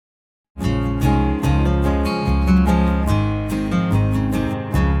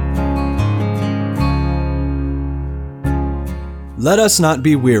Let us not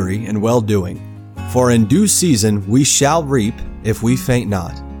be weary in well-doing, for in due season we shall reap if we faint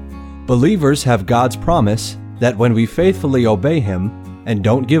not. Believers have God's promise that when we faithfully obey Him and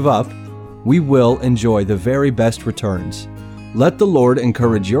don't give up, we will enjoy the very best returns. Let the Lord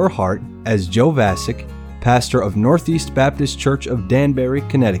encourage your heart as Joe Vasick, pastor of Northeast Baptist Church of Danbury,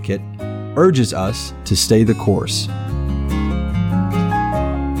 Connecticut, urges us to stay the course.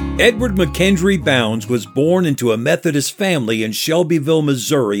 Edward McKendry Bounds was born into a Methodist family in Shelbyville,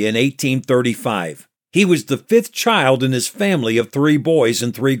 Missouri in 1835. He was the fifth child in his family of 3 boys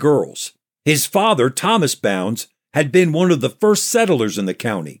and 3 girls. His father, Thomas Bounds, had been one of the first settlers in the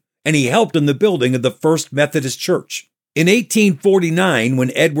county, and he helped in the building of the first Methodist church. In 1849,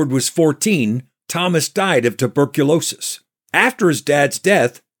 when Edward was 14, Thomas died of tuberculosis. After his dad's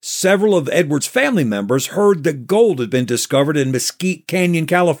death, several of Edward's family members heard that gold had been discovered in Mesquite Canyon,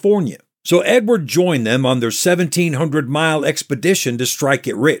 California. So Edward joined them on their 1,700-mile expedition to strike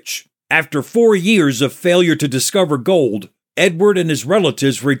it rich. After 4 years of failure to discover gold, Edward and his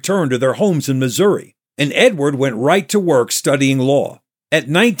relatives returned to their homes in Missouri, and Edward went right to work studying law. At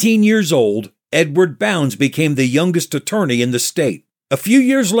 19 years old, Edward Bounds became the youngest attorney in the state. A few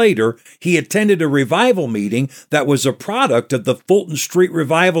years later, he attended a revival meeting that was a product of the Fulton Street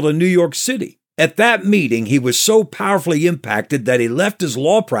Revival in New York City. At that meeting, he was so powerfully impacted that he left his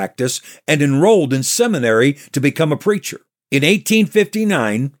law practice and enrolled in seminary to become a preacher. In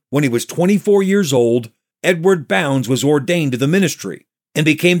 1859, when he was 24 years old, Edward Bounds was ordained to the ministry and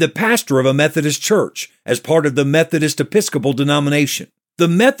became the pastor of a Methodist church as part of the Methodist Episcopal denomination. The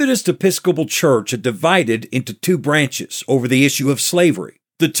Methodist Episcopal Church had divided into 2 branches over the issue of slavery.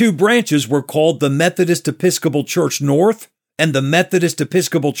 The 2 branches were called the Methodist Episcopal Church North and the Methodist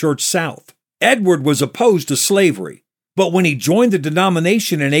Episcopal Church South. Edward was opposed to slavery, but when he joined the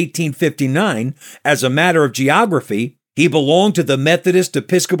denomination in 1859, as a matter of geography, he belonged to the Methodist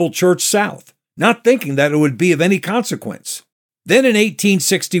Episcopal Church South, not thinking that it would be of any consequence. Then in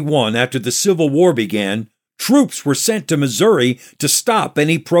 1861, after the Civil War began, troops were sent to Missouri to stop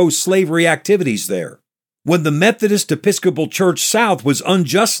any pro-slavery activities there. When the Methodist Episcopal Church South was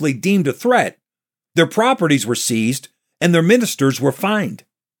unjustly deemed a threat, their properties were seized and their ministers were fined.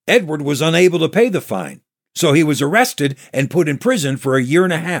 Edward was unable to pay the fine, so he was arrested and put in prison for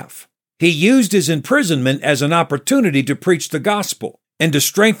 1.5 years. He used his imprisonment as an opportunity to preach the gospel and to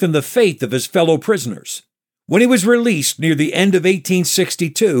strengthen the faith of his fellow prisoners. When he was released near the end of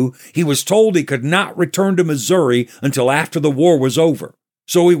 1862, he was told he could not return to Missouri until after the war was over.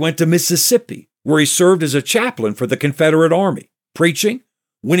 So he went to Mississippi, where he served as a chaplain for the Confederate Army, preaching,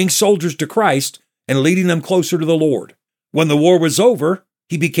 winning soldiers to Christ, and leading them closer to the Lord. When the war was over,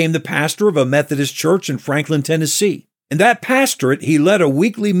 he became the pastor of a Methodist church in Franklin, Tennessee. In that pastorate, he led a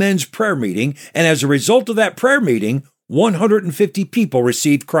weekly men's prayer meeting, and as a result of that prayer meeting, 150 people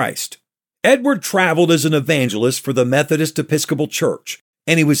received Christ. Edward traveled as an evangelist for the Methodist Episcopal Church,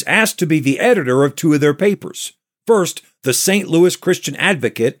 and he was asked to be the editor of 2 of their papers. First, the St. Louis Christian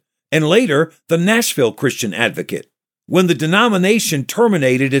Advocate, and later, the Nashville Christian Advocate. When the denomination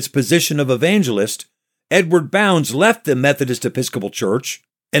terminated its position of evangelist, Edward Bounds left the Methodist Episcopal Church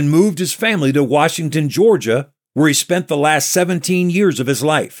and moved his family to Washington, Georgia, where he spent the last 17 years of his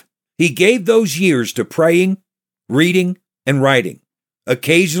life. He gave those years to praying, reading, and writing.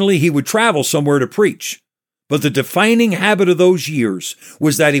 Occasionally, he would travel somewhere to preach, but the defining habit of those years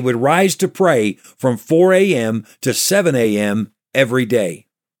was that he would rise to pray from 4 a.m. to 7 a.m. every day.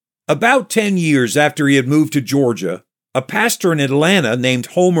 About 10 years after he had moved to Georgia, a pastor in Atlanta named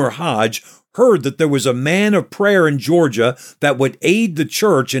Homer Hodge heard that there was a man of prayer in Georgia that would aid the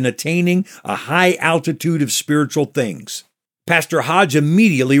church in attaining a high altitude of spiritual things. Pastor Hodge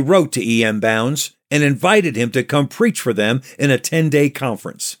immediately wrote to E.M. Bounds and invited him to come preach for them in a 10-day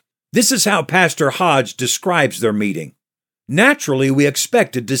conference. This is how Pastor Hodge describes their meeting. Naturally, we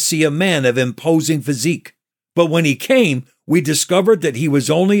expected to see a man of imposing physique, but when he came, we discovered that he was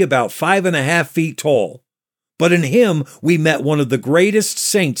only about 5.5 feet tall. But in him, we met one of the greatest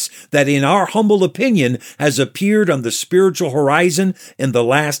saints that, in our humble opinion, has appeared on the spiritual horizon in the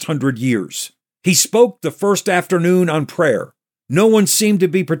last 100 years. He spoke the first afternoon on prayer. No one seemed to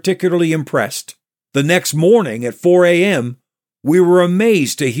be particularly impressed. The next morning at 4 a.m., we were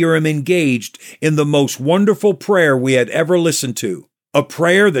amazed to hear him engaged in the most wonderful prayer we had ever listened to, a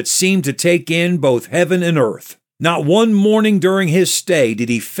prayer that seemed to take in both heaven and earth. Not one morning during his stay did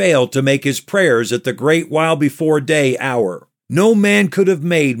he fail to make his prayers at the great while before day hour. No man could have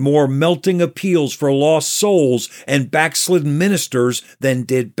made more melting appeals for lost souls and backslidden ministers than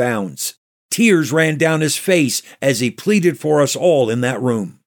did Bounds. Tears ran down his face as he pleaded for us all in that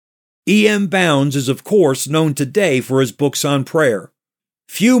room. E.M. Bounds is of course known today for his books on prayer.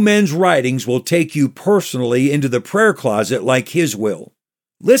 Few men's writings will take you personally into the prayer closet like his will.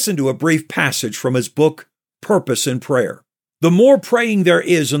 Listen to a brief passage from his book, Purpose in Prayer. The more praying there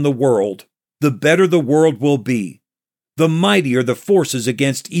is in the world, the better the world will be. The mightier the forces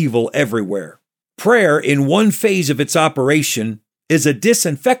against evil everywhere. Prayer, in one phase of its operation, is a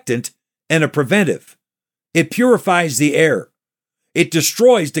disinfectant and a preventive. It purifies the air. It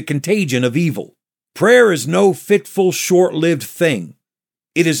destroys the contagion of evil. Prayer is no fitful, short-lived thing.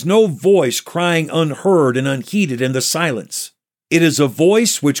 It is no voice crying unheard and unheeded in the silence. It is a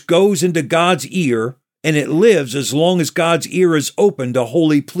voice which goes into God's ear, and it lives as long as God's ear is open to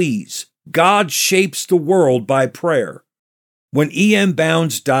holy pleas. God shapes the world by prayer. When E.M.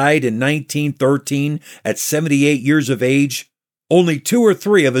 Bounds died in 1913 at 78 years of age, only 2 or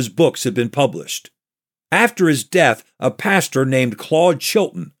 3 of his books had been published. After his death, a pastor named Claude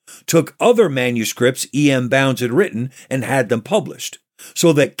Chilton took other manuscripts E.M. Bounds had written and had them published,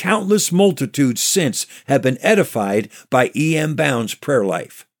 so that countless multitudes since have been edified by E.M. Bounds' prayer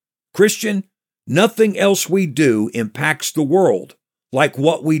life. Christian, nothing else we do impacts the world like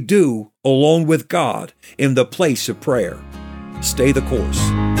what we do alone with God in the place of prayer. Stay the course.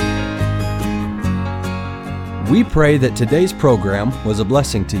 We pray that today's program was a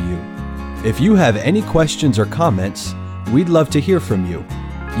blessing to you. If you have any questions or comments, we'd love to hear from you.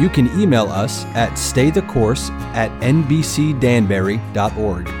 You can email us at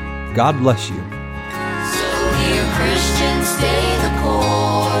staythecourse@nbcdanbury.org. God bless you.